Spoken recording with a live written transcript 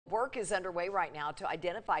Work is underway right now to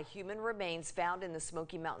identify human remains found in the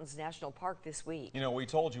Smoky Mountains National Park this week. You know, we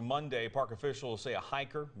told you Monday, park officials say a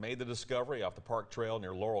hiker made the discovery off the park trail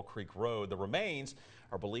near Laurel Creek Road. The remains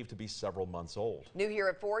are believed to be several months old. New here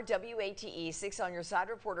at 4 WATE 6 on your side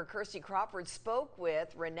reporter Kirsty Crawford spoke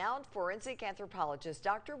with renowned forensic anthropologist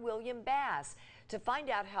Dr. William Bass to find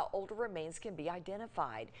out how older remains can be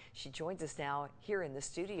identified. She joins us now here in the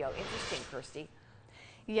studio. Interesting, Kirsty.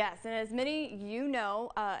 Yes, and as many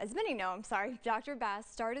know, Dr. Bass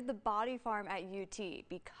started the body farm at UT.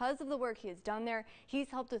 Because of the work he has done there,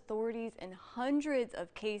 he's helped authorities in hundreds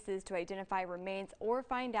of cases to identify remains or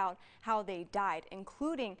find out how they died,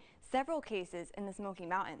 including several cases in the Smoky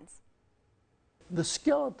Mountains. The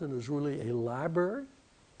skeleton is really a library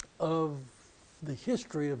of the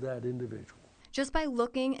history of that individual. Just by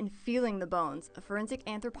looking and feeling the bones, a forensic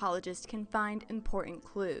anthropologist can find important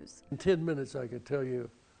clues. In 10 minutes, I could tell you,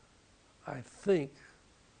 I think,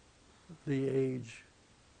 the age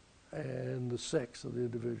and the sex of the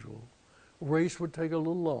individual. Race would take a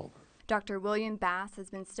little longer. Dr. William Bass has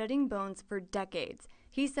been studying bones for decades.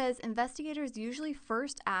 He says investigators usually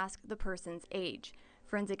first ask the person's age.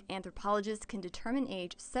 Forensic anthropologists can determine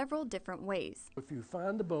age several different ways. If you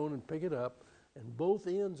find the bone and pick it up and both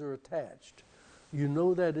ends are attached, you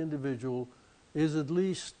know that individual is at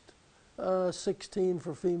least 16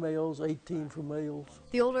 for females, 18 for males.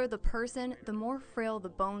 The older the person, the more frail the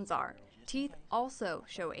bones are. Teeth also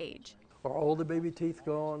show age. Are all the baby teeth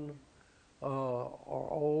gone? Are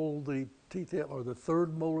all the teeth in? Are the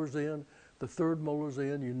third molars in? The third molars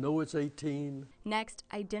in, you know it's 18. Next,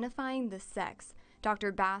 identifying the sex.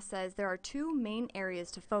 Dr. Bass says there are two main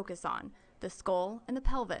areas to focus on: the skull and the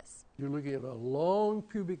pelvis. You're looking at a long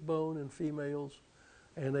pubic bone in females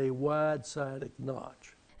and a wide-sided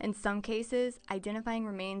notch. In some cases, identifying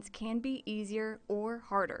remains can be easier or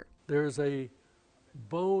harder. There's a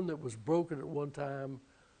bone that was broken at one time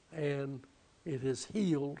and it has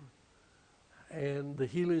healed, and the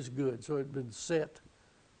healing is good, so it's been set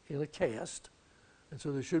in a cast, and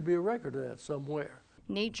so there should be a record of that somewhere.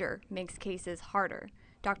 Nature makes cases harder.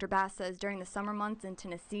 Dr. Bass says during the summer months in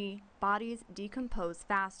Tennessee, bodies decompose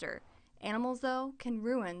faster. Animals, though, can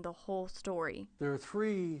ruin the whole story. There are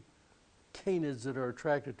three canids that are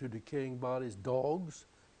attracted to decaying bodies: dogs,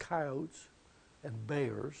 coyotes, and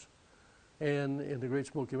bears. And in the Great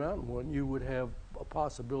Smoky Mountain one, you would have a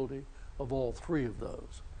possibility of all three of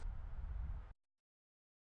those.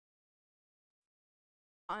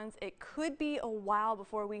 It could be a while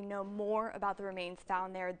before we know more about the remains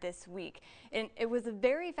found there this week. And it was a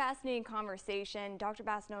very fascinating conversation. Dr.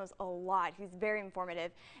 Bass knows a lot. He's very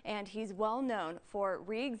informative, and he's well known for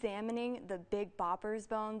re-examining the Big Bopper's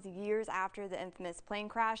bones years after the infamous plane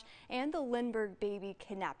crash and the Lindbergh baby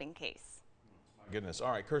kidnapping case. My goodness.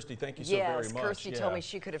 All right, Kirsty, thank you so very much. Yes, Kirsty told me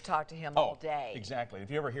she could have talked to him all day. Exactly. If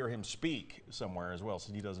you ever hear him speak somewhere as well,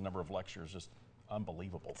 since he does a number of lectures, just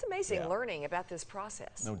unbelievable. It's amazing learning about this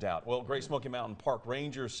process. No doubt. Well, Great Smoky Mountain Park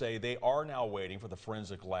rangers say they are now waiting for the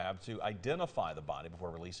forensic lab to identify the body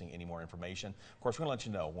before releasing any more information. Of course, we're going to let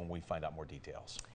you know when we find out more details.